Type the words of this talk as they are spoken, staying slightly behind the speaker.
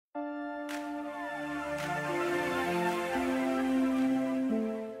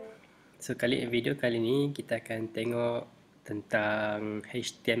So video kali ni kita akan tengok tentang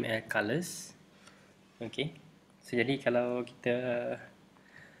HTML colors. Okay. So jadi kalau kita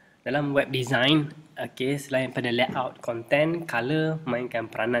dalam web design, okay, selain pada layout, content, color mainkan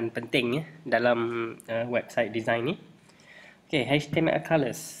peranan penting ya dalam website design ni. Okay, HTML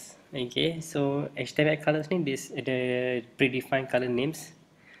colors. Okay, so HTML colors ni ada predefined color names.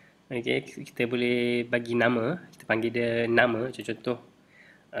 Okay, kita boleh bagi nama, kita panggil dia nama, contoh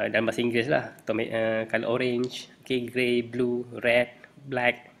dalam bahasa Inggeris lah, color orange, okay, grey, blue, red,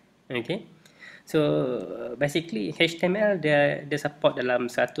 black. Okay, so basically HTML dia support dalam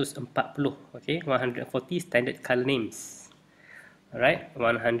 140, okay, 140 standard color names. Alright,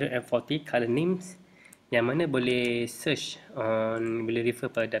 140 color names yang mana boleh search on, boleh refer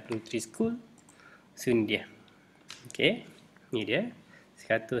pada W3 School. So ni dia. Okay, ni dia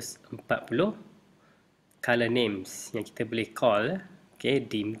 140 color names yang kita boleh call. Okay,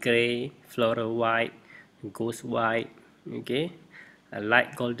 dim grey, floral white, ghost white, okay,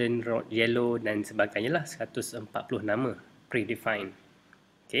 light golden, yellow dan sebagainya lah. 140 nama predefined.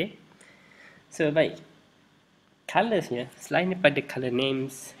 Okay, so baik, colorsnya selain daripada color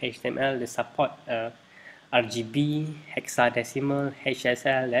names, HTML dia support RGB, hexadecimal,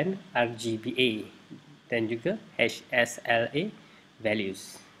 HSL dan RGBA dan juga HSLA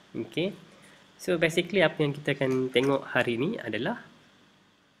values. Okay, so basically apa yang kita akan tengok hari ni adalah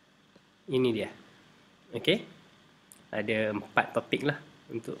ini dia. Okay, ada 4 topik lah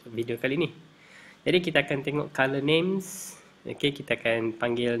untuk video kali ni. Jadi kita akan tengok color names. Okay, kita akan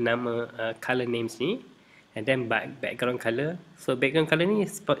panggil nama color names ni, and then background color. So background color ni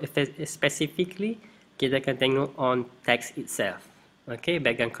specifically kita akan tengok on text itself. Okay,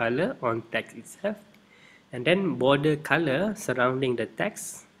 background color on text itself, and then border color surrounding the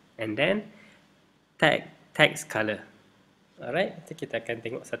text, and then text color. Alright, kita akan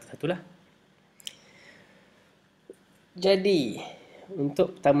tengok satu-satulah. Jadi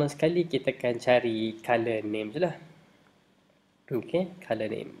untuk pertama sekali kita akan cari color names lah. Okay, color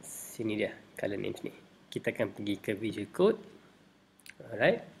names. Sini dia color names ni. Kita akan pergi ke Visual Code.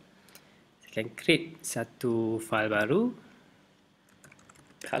 Alright, kita akan create satu file baru,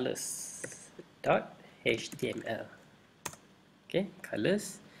 colors.html. Okay,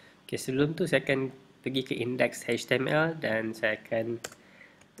 colors. Okay, sebelum tu saya akan pergi ke index HTML dan saya akan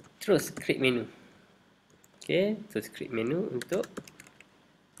terus create menu. Okay, terus create menu untuk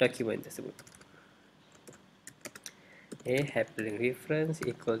dokumen tersebut. Okay, hyperlink reference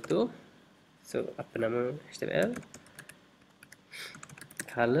equal to, so apa nama HTML?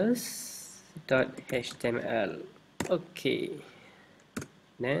 colors.html. Okay,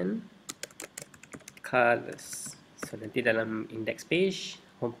 then colors. So nanti dalam index page,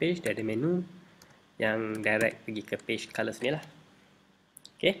 home page, dia ada menu yang direct pergi ke page colors ni lah.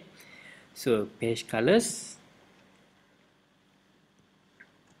 Okay, so page colors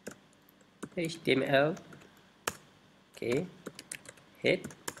HTML. Okay, head,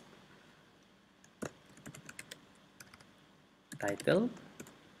 title.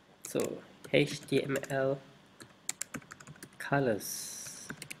 So HTML colors.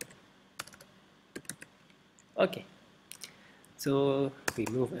 Okay, so we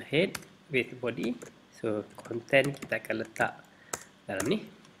move ahead with body. So content kita akan letak dalam ni.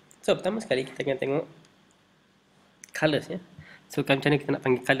 So pertama sekali kita akan tengok colors ya. So macam mana kita nak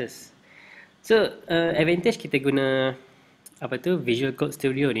panggil colors. So advantage kita guna Visual Code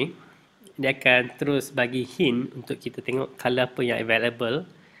Studio ni, dia akan terus bagi hint untuk kita tengok color apa yang available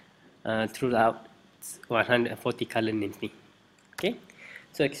throughout 140 color names ni. Okay,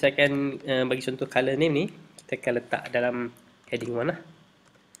 so saya akan bagi contoh color name ni, kita akan letak dalam heading 1 lah.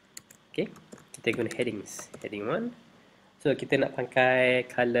 Okay, kita guna headings, heading 1. So kita nak pakai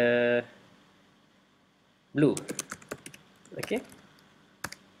color blue. Okay,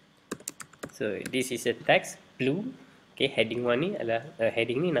 so this is a text blue. Okay, heading 1 ni adalah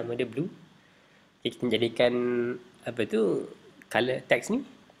heading ni nama dia blue. Okay, kita jadikan color text ni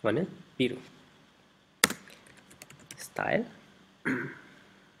warna biru. Style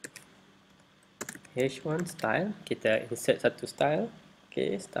H1 style, kita insert satu style.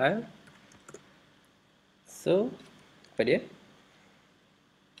 Okay, style. So apa dia?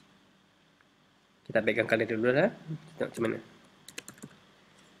 Kita background color dulu lah. Tengok macam mana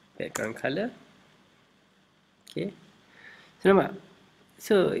background color. Okay, so nampak.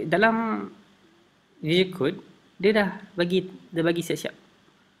 So dalam Visual Code dia dah bagi siap-siap.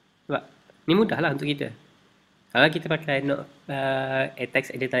 Sebab ni mudah lah untuk kita. Kalau kita pakai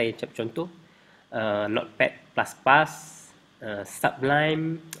text editor lain, contoh Notepad++,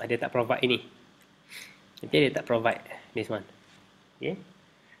 Sublime, dia tak provide ini. Okay, dia tak provide this one. Okay,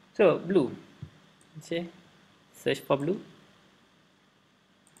 so So blue. Okay. Search for blue.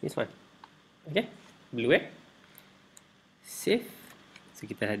 This one. Okay. Blue Save. So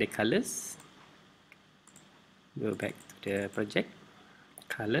kita ada colors. Go back to the project.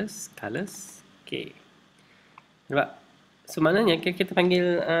 Colors. Okay. Nampak? So maknanya kita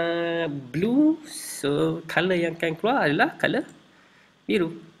panggil blue. So color yang akan keluar adalah color biru.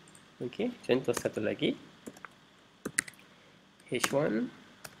 Okay. Contoh satu lagi. H1.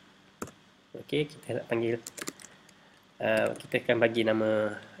 Okay. Kita nak panggil. Kita akan bagi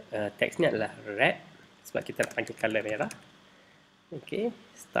nama teks ni adalah red. Sebab kita nak panggil color merah. Okay.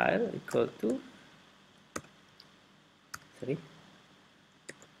 Style equal to.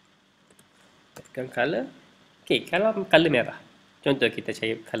 Background color. Okay, kalau color merah. Contoh kita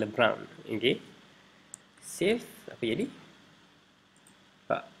cari color brown. Okay. Save. Apa jadi?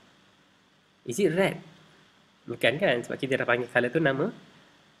 Pak. Is it red? Bukan kan? Sebab kita dah panggil color tu nama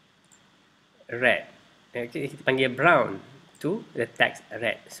red. Okay, kita panggil brown to the text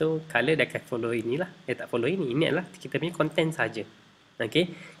red. So, color dah akan follow inilah. Tak follow ini. Ini adalah kita punya content saja.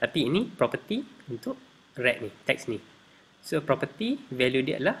 Okay. Tapi ini property untuk red ni. Text ni. So, property value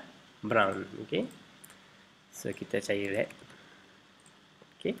dia adalah brown. Okay. So, kita cari red.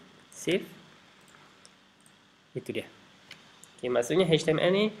 Okay. Save. Itu dia. Okay. Maksudnya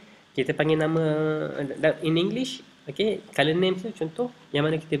HTML ni kita panggil nama in English. Okay. Color name tu contoh yang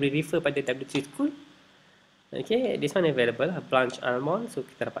mana kita boleh refer pada W3 School. Okay. This one available lah. Blanche almond. So,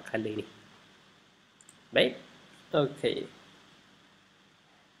 kita dapat color ni. Baik. Okay.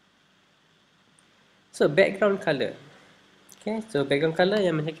 So, background color. Okay, so background color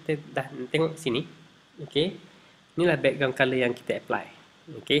yang macam kita dah tengok sini. Okay, inilah background color yang kita apply.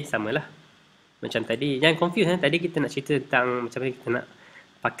 Okay, samalah. Macam tadi, jangan confuse tadi kita nak cerita tentang macam mana kita nak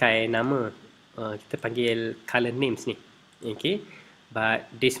pakai nama. Kita panggil color names ni. Okay, but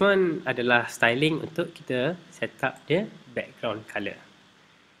this one adalah styling untuk kita set up the background color.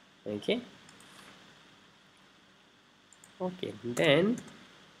 Okay. Okay, then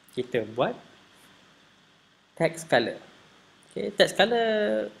kita buat text color. Okay, text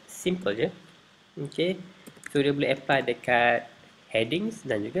color simple je. Okay, so dia boleh apply dekat headings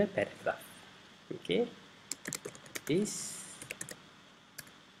dan juga paragraph. Okay, this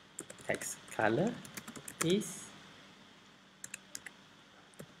text color is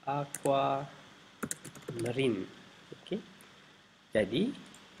aquamarine. Okay, jadi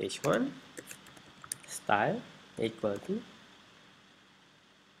h1 style equal to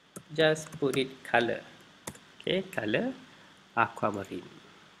just put it color. Okay, color aquamarine.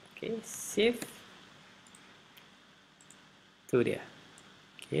 Okay, save. Tu dia.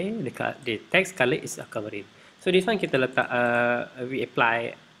 Okay, the text color is aquamarine. So this one kita letak we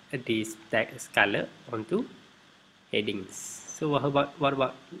apply this text color onto headings. So what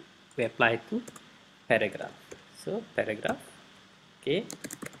about we apply to paragraph? So paragraph. Okay,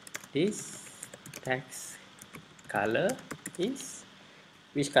 this text color is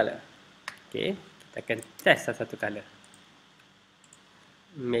which color? Okay, kita akan test satu color.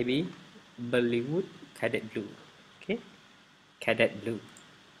 Maybe Bollywood cadet blue. Okay, cadet blue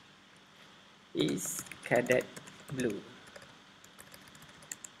is cadet blue.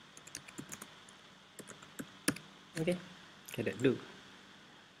 Okay, cadet blue.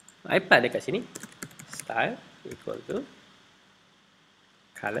 Apply dekat sini. Style equal to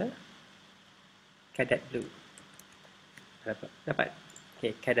color cadet blue. Dapat.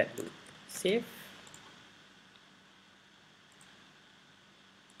 Okay, cadet blue. Save.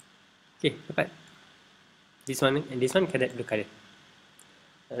 Okay, dapat. This one cadet blue color.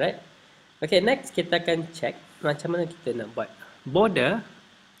 Alright. Okay, next kita akan check macam mana kita nak buat border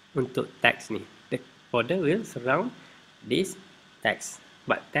untuk text ni. The border will surround this text,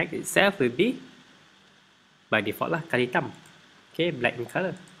 but text itself will be by default lah color hitam. Okay, black in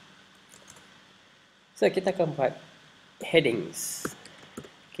color. So kita akan buat headings.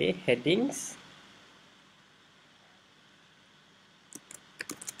 Okay, headings.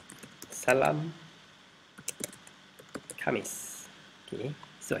 Salam Khamis. Okay,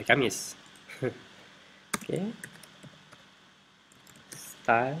 so Khamis. Okay,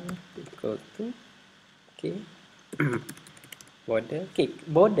 style equal to okay border. Okay,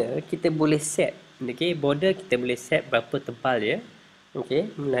 border kita boleh set. Okay, border kita boleh set berapa tebal dia.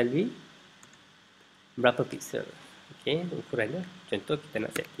 Okay, melalui berapa pixel. Okay, ukurannya. Contoh kita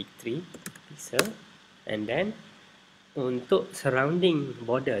nak set 3 pixel, and then untuk surrounding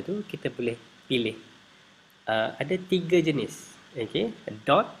border tu kita boleh pilih ada 3 jenis. Okay,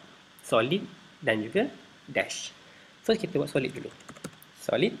 dot, solid dan juga dash. So kita buat solid dulu.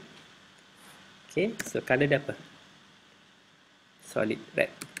 Solid. Okay, so color dia apa? Solid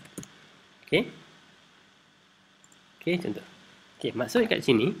red. Okay. Okay, contoh. Okay, maksud kat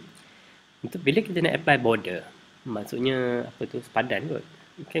sini, untuk bila kita nak apply border, maksudnya apa tu, sepadan kot.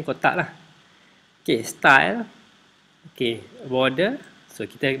 Okay, kotak lah. Okay, style. Okay, border. So,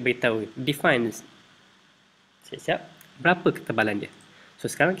 kita beritahu, define. Siap-siap. Berapa ketebalan dia.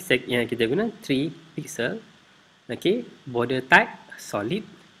 So, sekarang kita guna 3 pixel. Okay, border type, solid.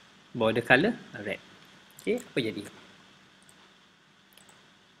 Border color, red. Okay, apa jadi?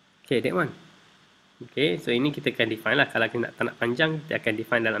 Okay, that one. Okay, so ini kita akan define lah. Kalau kita tak nak panjang, kita akan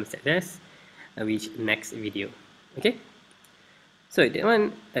define dalam CSS, which next video. Okay. So that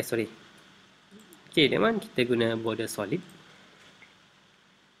one, sorry. Okay, that one kita guna border solid.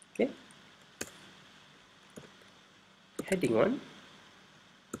 Okay. Heading 1.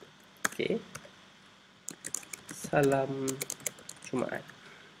 Okay. Salam Jumaat.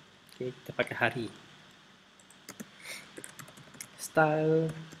 Okay, kita pakai hari. Style.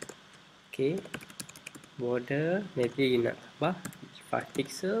 Okay. Border, maybe nak tambah 5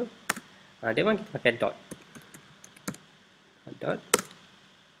 pixel. That one kita pakai dot. Dot.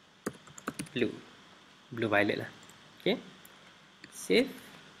 Blue. Blue violet lah. Okay. Save.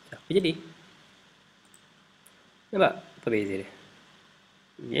 Apa jadi? Nampak apa beza dia?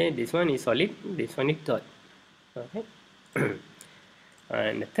 Yeah, this one is solid, this one is dot. Okay.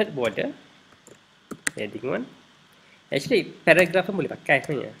 And the third border, heading 1. Actually, paragraph pun boleh pakai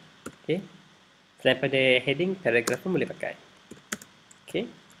sebenarnya. Okay. Selain pada heading, paragraph pun boleh pakai. Okay.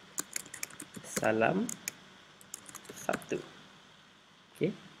 Salam Sabtu.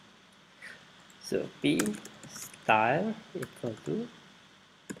 Okay. So, P style equal to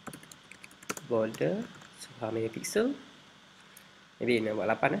border. So, how many pixel? Maybe nak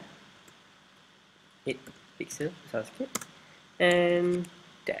buat 8 lah. 8 pixel, besar sikit. And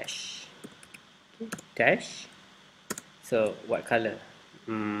dash. Okay. Dash. So, what color?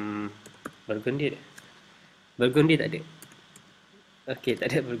 Burgundy tak? Burgundy tak ada. Okay, tak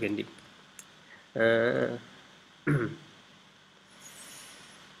ada burgundy.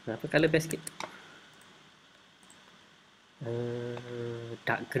 Apa color best sikit?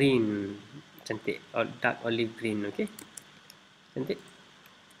 Dark green. Cantik. Dark olive green, okay? Cantik.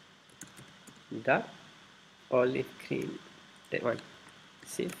 Dark olive green. That one.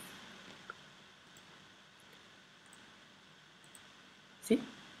 Save. See?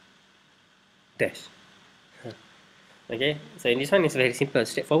 Dash. Okay, so in this one is very simple,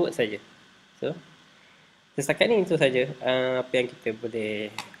 straightforward saja. So, setakat ni itu saja apa yang kita boleh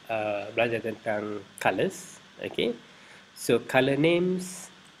belajar tentang colors. Okay, so color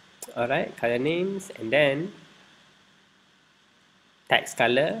names, alright, color names, and then text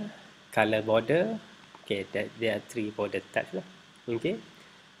color, color border. Okay, there are 3 border types lah. Okay,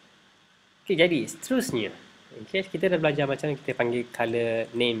 okay, jadi seterusnya, okay, kita dah belajar macam mana kita panggil color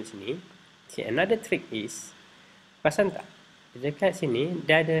names ni. Okay, another trick is, perasan tak? Dekat sini,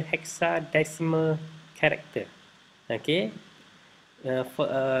 dia ada hexadecimal character. Okay.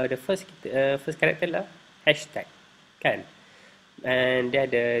 The first character lah hashtag. Kan? And dia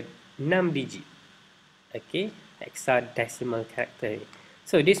ada 6 digit. Okay. Hexadecimal character.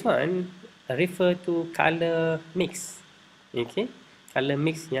 So, this one refer to color mix. Okay. Color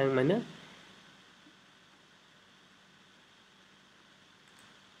mix yang mana?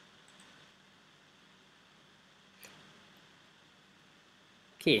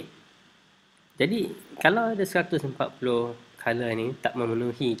 Okay. Jadi, kalau ada 140 color ni tak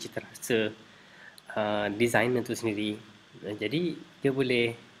memenuhi citarasa designer tu sendiri, jadi dia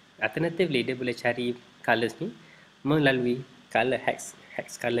boleh, alternatively dia boleh cari colors ni melalui color hex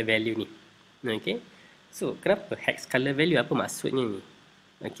color value ni. Okay. So, kenapa hex color value? Apa maksudnya ni?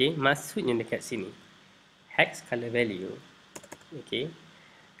 Okay. Maksudnya dekat sini, hex color value, okay,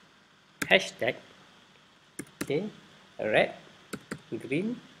 hashtag, okay, red,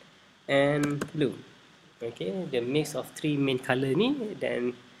 green and blue. Okay, the mix of 3 main color ni,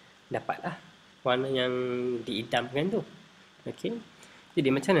 dan dapatlah warna yang diidamkan tu. Okay, jadi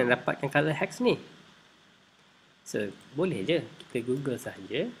macam mana dapatkan color hex ni? So, boleh je kita google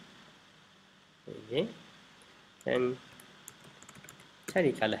sahaja. Okay, dan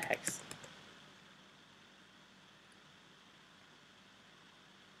cari color hex.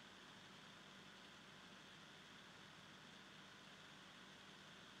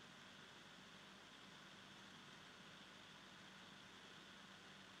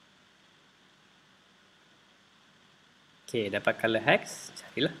 Okay, dapat color hex,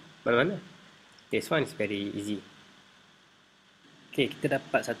 carilah mana-mana. This one is very easy. Okay, kita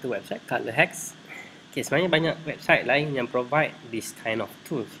dapat satu website, color hex. Okay, sebenarnya banyak website lain yang provide this kind of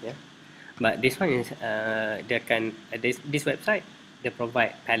tools, ya. But this one is, this website, they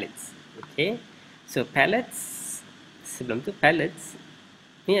provide palettes. Okay, so palettes, sebelum tu palettes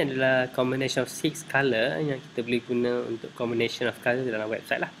ni adalah combination of 6 color yang kita boleh guna untuk combination of color dalam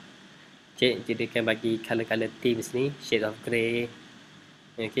website lah. Okay, jadi dia akan bagi color-color themes ni, shade of grey,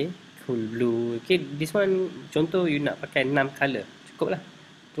 okay, cool blue. Okay, this one contoh you nak pakai 6 color, cukup lah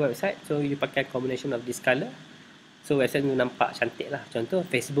tu website. So you pakai combination of this color, so website tu nampak cantik lah. Contoh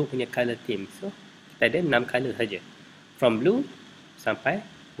Facebook punya color theme, so kita ada 6 color saja, from blue sampai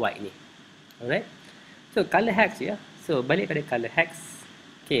white ni. Alright, so color HEX ya. So balik pada color HEX.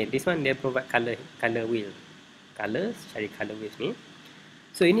 Okay, this one dia provide color wheel, colors, cari color wheels ni.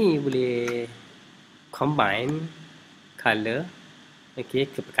 So ini boleh combine color, okay,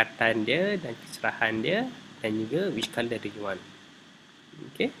 kepekatan dia dan kecerahan dia, dan juga which color do you want.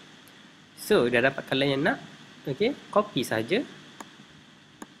 Okay, so dah dapat color yang nak, okay, copy saja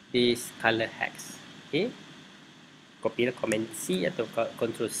this color HEX. Okay, copy lah, Command C atau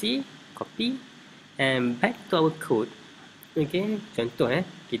Control C, copy, and back to our code. Okay, contoh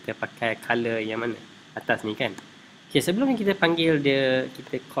kita pakai color yang mana atas ni kan. Okay, sebelum kita panggil dia,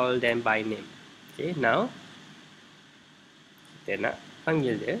 kita call them by name. Okay, now kita nak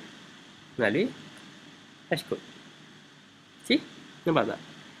panggil dia melalui hash code. See, nampak tak?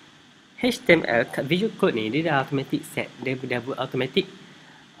 HTML visual code ni dia dah automatic set, dia dah buat automatic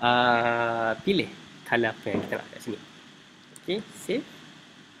pilih color apa yang kita nak kat sini. Okay, save.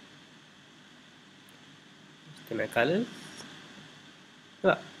 HTML colors.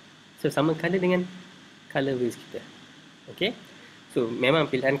 Nampak? So sama color dengan color wheels kita. Okay, so memang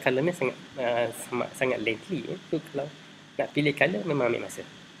pilihan color ni sangat lengthy. So kalau nak pilih color memang ambil masa.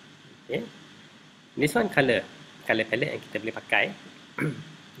 Okay, this one color palette yang kita boleh pakai.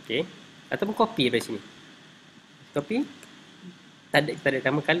 Okay, ataupun copy dari sini. Copy, tak ada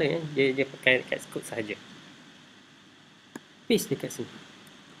nama color ya. Dia pakai dekat code sahaja. Paste dekat sini.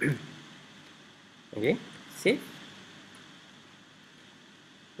 Okay, save.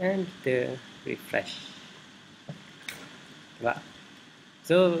 Dan kita refresh. Nampak?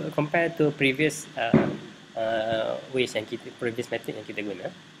 So compare to previous ways yang previous method yang kita guna,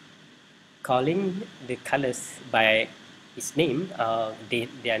 calling the colors by its name,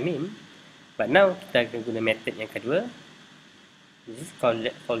 their name, but now kita akan guna method yang kedua. This is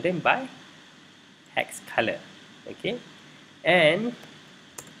call them by hex color. Okay, and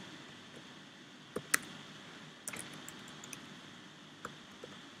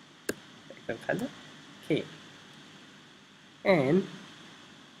color. Okay, and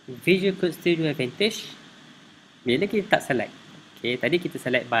Visual Code Studio advantage bila kita tak select. Okay, tadi kita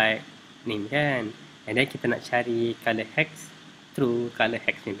select by name kan, and then kita nak cari color hex through color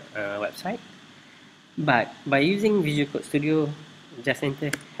hex website. But by using Visual Code Studio, just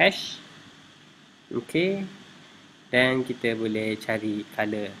enter hash. Okay, dan kita boleh cari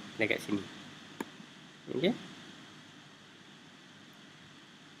color dekat sini. Okay,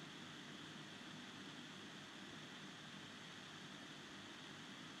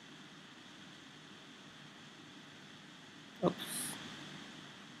 oops,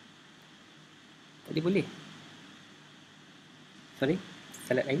 tadi boleh, sorry,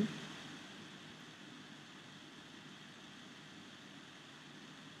 salah lain.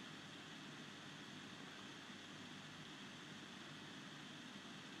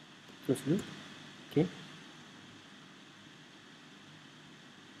 Terus dulu. Okay,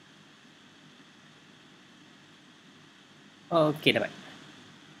 okay, dapat.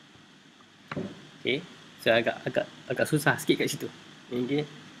 Okay, so agak susah sikit kat situ. Okay,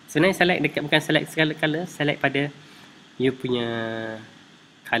 sebenarnya select dekat, bukan select segala color, select pada you punya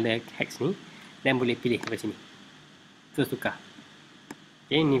color hex ni, dan boleh pilih dari sini terus tukar.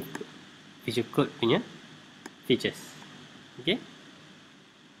 Okay, ni Visual Code punya features. Okay,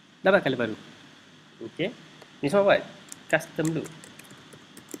 dapat color baru. Okay, ni semua buat custom loop.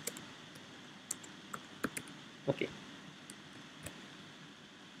 Okay,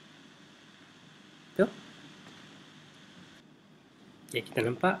 tu. Okay, kita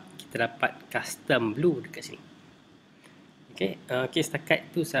nampak kita dapat custom blue dekat sini. Okay,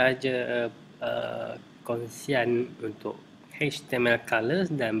 setakat tu sahaja kongsian untuk HTML colors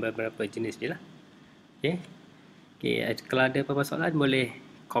dan beberapa jenis dia lah. Okay, kalau ada apa-apa soalan boleh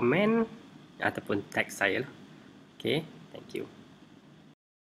komen ataupun tag saya lah. Okay, thank you.